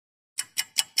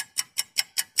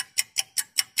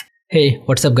Hey,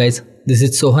 what's up guys? This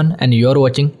is Sohan and you are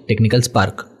watching Technical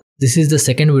Spark. This is the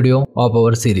second video of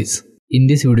our series. In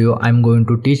this video, I am going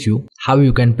to teach you how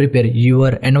you can prepare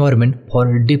your environment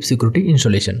for deep security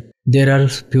installation. There are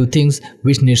few things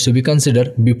which needs to be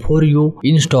considered before you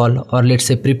install or let's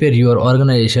say prepare your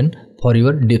organization for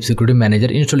your Deep Security Manager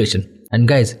installation. And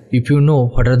guys, if you know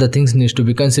what are the things needs to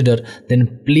be considered,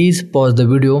 then please pause the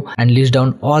video and list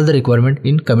down all the requirement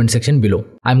in comment section below.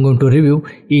 I am going to review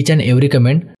each and every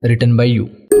comment written by you.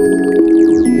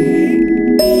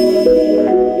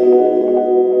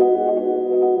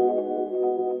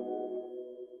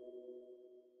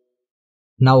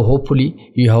 Now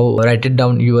hopefully you have written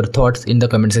down your thoughts in the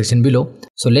comment section below.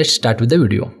 So let's start with the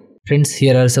video. Friends,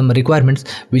 here are some requirements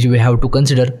which we have to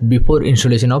consider before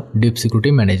installation of Deep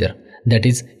Security Manager. That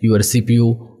is your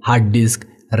CPU, hard disk,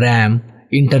 RAM,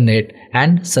 internet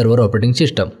and server operating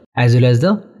system as well as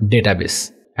the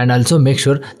database. And also make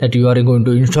sure that you are going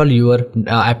to install your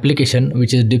application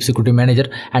which is Deep Security Manager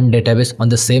and database on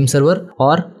the same server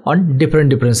or on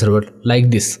different server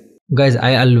like this. Guys,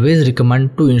 I always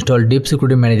recommend to install Deep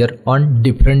Security Manager on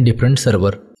different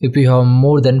server if you have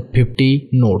more than 50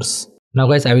 nodes. Now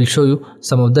guys, I will show you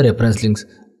some of the reference links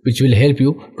which will help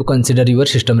you to consider your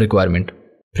system requirement.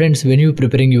 Friends, when you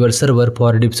preparing your server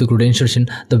for Deep Security installation,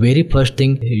 the very first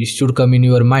thing should come in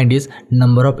your mind is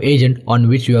number of agent on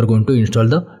which you are going to install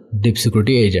the Deep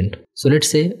Security agent. So let's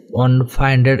say on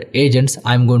 500 agents,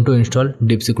 I am going to install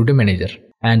Deep Security Manager.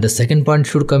 And the second point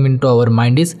should come into our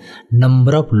mind is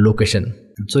number of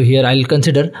location. So here I'll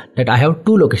consider that I have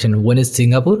two locations. One is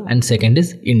Singapore and second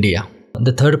is India.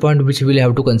 The third point which we'll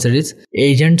have to consider is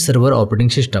agent server operating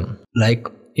system. Like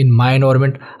in my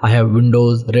environment, I have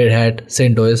Windows, Red Hat,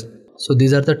 CentOS. So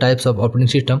these are the types of operating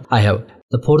system I have.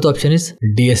 The fourth option is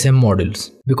DSM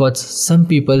modules, because some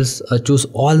people choose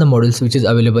all the modules which is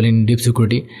available in Deep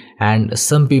Security and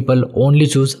some people only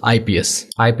choose IPS.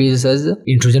 IPS as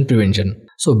intrusion prevention.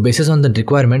 So basis on the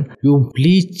requirement, you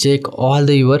please check all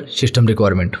your system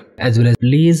requirement as well as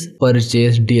please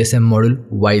purchase DSM module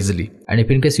wisely. And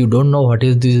if in case you don't know what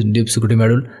is this Deep Security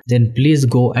module, then please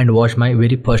go and watch my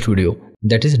very first video,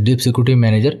 that is Deep Security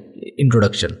Manager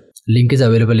Introduction. Link is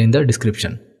available in the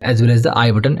description as well as the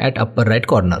I button at upper right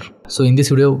corner. So in this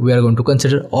video, we are going to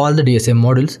consider all the DSM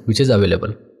modules which is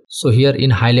available. So here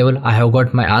in high level, I have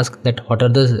got my ask that what are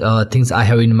the things I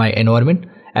have in my environment.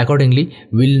 Accordingly,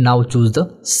 we'll now choose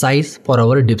the size for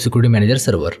our Deep Security Manager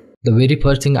server. The very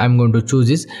first thing I'm going to choose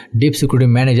is Deep Security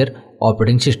Manager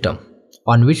operating system,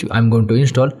 on which I'm going to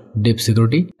install Deep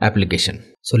Security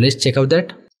application. So let's check out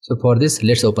that. So for this,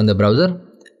 let's open the browser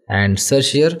and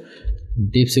search here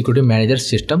Deep Security Manager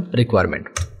system requirement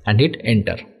and hit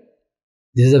enter.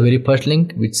 This is the very first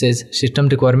link which says system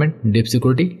requirement Deep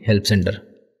Security Help Center.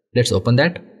 Let's open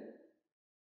that.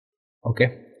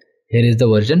 Okay. Here is the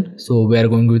version. So we are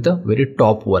going with the very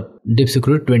top one, Deep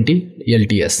Security 20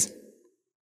 LTS.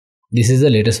 This is the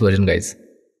latest version, guys.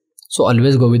 So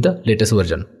always go with the latest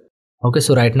version. Okay,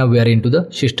 so right now we are into the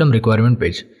system requirement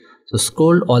page. So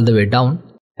scroll all the way down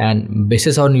and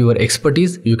basis on your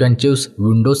expertise, you can choose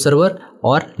Windows Server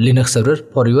or Linux Server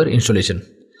for your installation.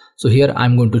 So here I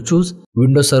am going to choose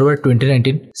Windows Server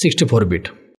 2019 64-bit.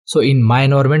 So in my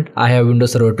environment, I have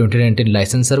Windows Server 2019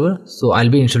 license server. So I'll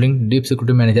be installing Deep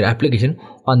Security Manager application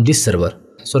on this server.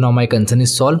 So now my concern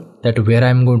is solved that where I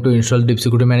am going to install Deep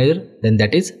Security Manager, then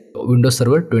that is Windows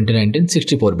Server 2019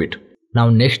 64-bit. Now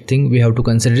next thing we have to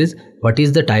consider is what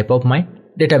is the type of my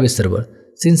database server.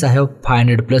 Since I have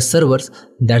 500 plus servers,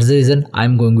 that's the reason I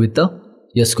am going with the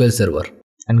SQL server.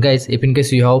 And guys, if in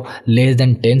case you have less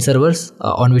than 10 servers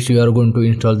on which you are going to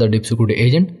install the Deep Security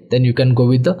agent, then you can go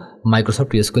with the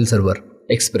Microsoft SQL Server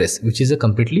Express, which is a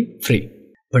completely free.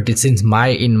 But since in my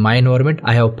environment,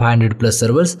 I have 500 plus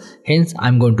servers, hence I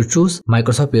am going to choose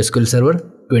Microsoft SQL Server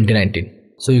 2019.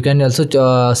 So you can also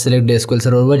select the SQL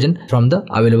Server version from the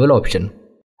available option.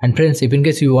 And friends, if in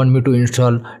case you want me to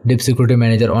install Deep Security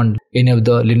Manager on any of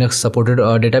the Linux supported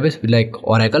database like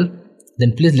Oracle,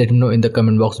 then please let me know in the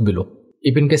comment box below.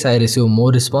 If in case I receive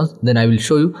more response, then I will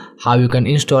show you how you can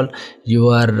install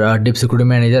your Deep Security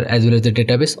Manager as well as the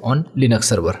database on Linux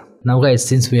server. Now guys,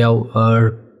 since we have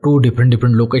two different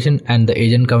location and the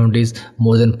agent count is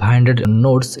more than 500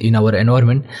 nodes in our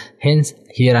environment, hence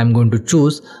here I am going to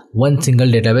choose one single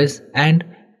database and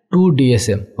two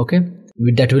DSM. Okay,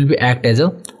 that will be act as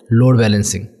a load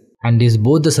balancing, and these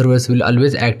both the servers will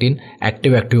always act in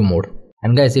active mode.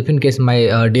 And guys, if in case my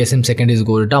DSM second is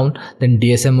goes down, then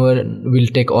DSM 1 will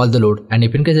take all the load, and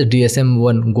if in case the DSM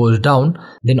 1 goes down,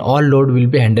 then all load will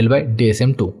be handled by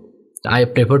DSM 2. I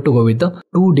prefer to go with the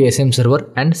two DSM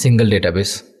server and single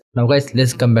database. Now guys,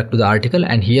 let's come back to the article,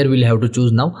 and here we'll have to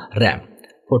choose now RAM.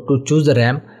 To choose the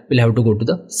RAM, we'll have to go to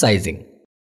the sizing.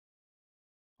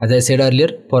 As I said earlier,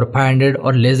 for 500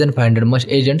 or less than 500 mesh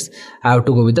agents, I have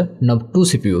to go with the NUP 2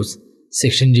 CPUs,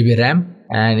 16 GB RAM,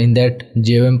 and in that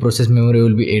JOM process memory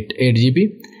will be 8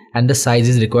 GB, and the size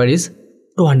is required is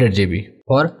 200 GB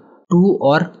for 2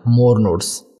 or more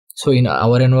nodes. So in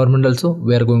our environment also,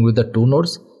 we are going with the 2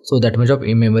 nodes, so that much of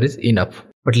memory is enough.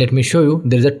 But let me show you,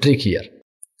 there is a trick here.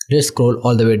 Let's scroll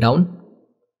all the way down,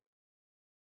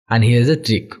 and here is a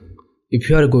trick. If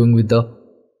you are going with the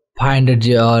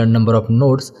 500 number of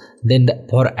nodes, then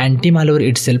for anti-malware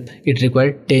itself it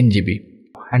requires 10 GB,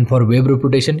 and for web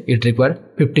reputation it requires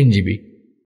 15 GB,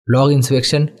 log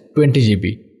inspection 20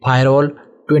 GB, firewall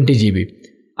 20 GB,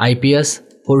 IPS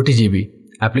 40 GB,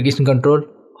 application control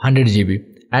 100 GB,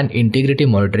 and integrity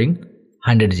monitoring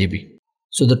 100 GB.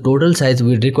 So the total size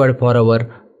we require for our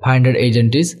 500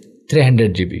 agent is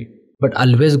 300 GB, but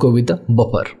always go with the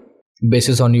buffer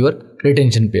basis on your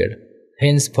retention period.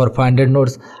 Hence, for 500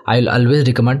 nodes, I will always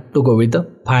recommend to go with the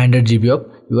 500 GB of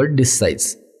your disk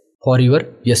size for your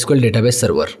SQL database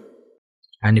server.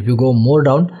 And if you go more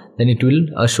down, then it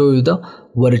will show you the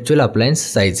virtual appliance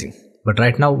sizing. But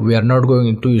right now we are not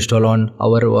going to install on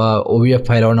our OVF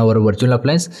file on our virtual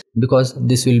appliance, because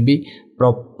this will be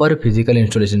proper physical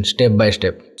installation step by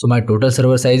step. So my total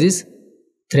server size is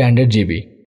 300 GB.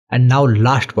 And now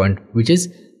last point, which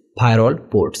is firewall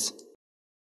ports.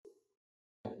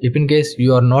 If in case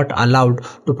you are not allowed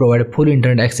to provide full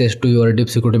internet access to your Deep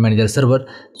Security Manager server,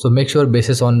 so make sure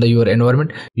basis on your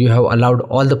environment you have allowed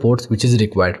all the ports which is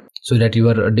required, so that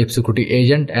your Deep Security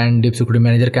agent and Deep Security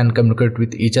Manager can communicate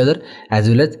with each other, as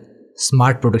well as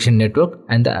smart protection network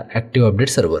and the active update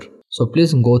server. So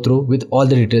please go through with all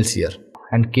the details here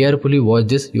and carefully watch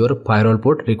this your firewall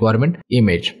port requirement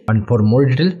image. And for more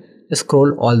detail,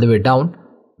 scroll all the way down,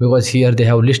 because here they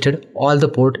have listed all the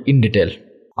port in detail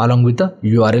along with the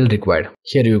URL required.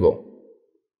 Here you go.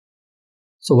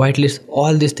 So whitelist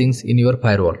all these things in your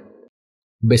firewall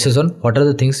basis on what are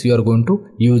the things you are going to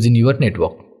use in your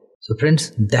network. So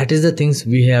friends, that is the things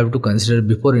we have to consider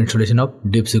before installation of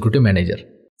Deep Security Manager.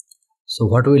 So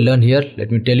what we learn here,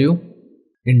 let me tell you.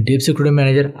 In Deep Security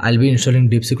Manager, I'll be installing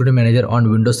Deep Security Manager on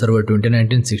Windows Server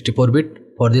 2019 64-bit.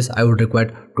 For this, I would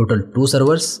require total 2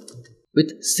 servers with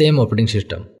same operating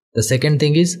system. The second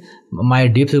thing is, my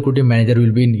Deep Security Manager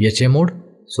will be in HA mode,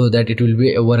 so that it will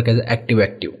be work as active.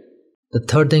 The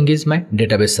third thing is my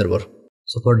database server.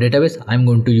 So for database, I'm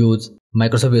going to use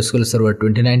Microsoft SQL Server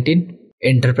 2019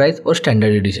 Enterprise or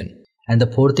Standard Edition. And the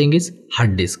fourth thing is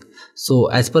hard disk. So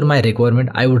as per my requirement,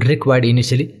 I would require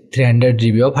initially 300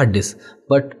 GB of hard disk,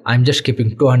 but I'm just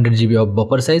keeping 200 GB of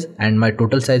buffer size, and my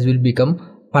total size will become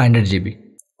 500 GB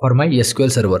for my SQL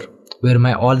server, where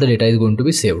my all the data is going to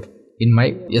be saved in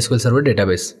my SQL Server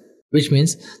database, which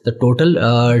means the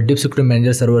total Deep Security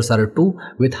Manager servers are 2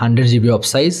 with 100 GB of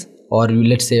size, or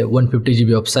let's say 150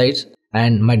 GB of size,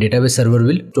 and my database server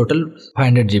will total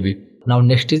 500 GB. Now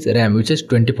next is RAM, which is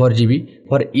 24 GB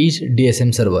for each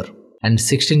DSM server and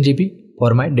 16 GB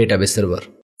for my database server.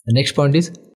 The next point is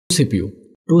CPU.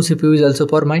 2 CPU is also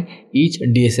for my each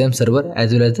DSM server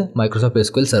as well as the Microsoft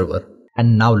SQL server.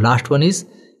 And now last one is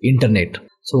internet.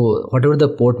 So whatever the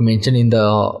port mentioned in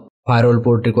the firewall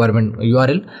port requirement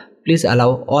URL, please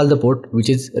allow all the port which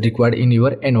is required in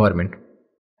your environment.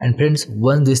 And friends,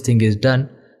 once this thing is done,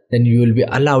 then you will be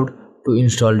allowed to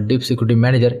install Deep Security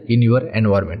Manager in your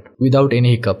environment without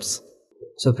any hiccups.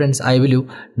 So friends, I believe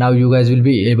now you guys will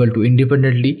be able to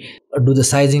independently do the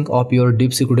sizing of your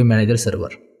Deep Security Manager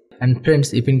server. And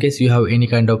friends, if in case you have any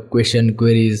kind of question,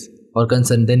 queries or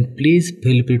concern, then please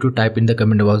feel free to type in the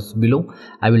comment box below.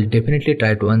 I will definitely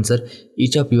try to answer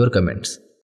each of your comments.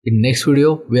 In next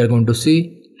video, we are going to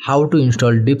see how to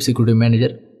install Deep Security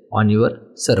Manager on your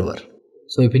server.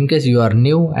 So if in case you are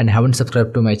new and haven't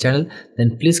subscribed to my channel,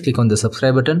 then please click on the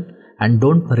subscribe button and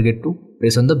don't forget to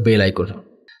press on the bell icon,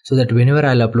 so that whenever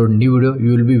I'll upload new video,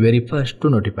 you will be very first to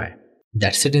notify.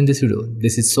 That's it in this video.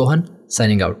 This is Sohan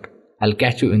signing out. I'll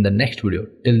catch you in the next video.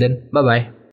 Till then, bye bye.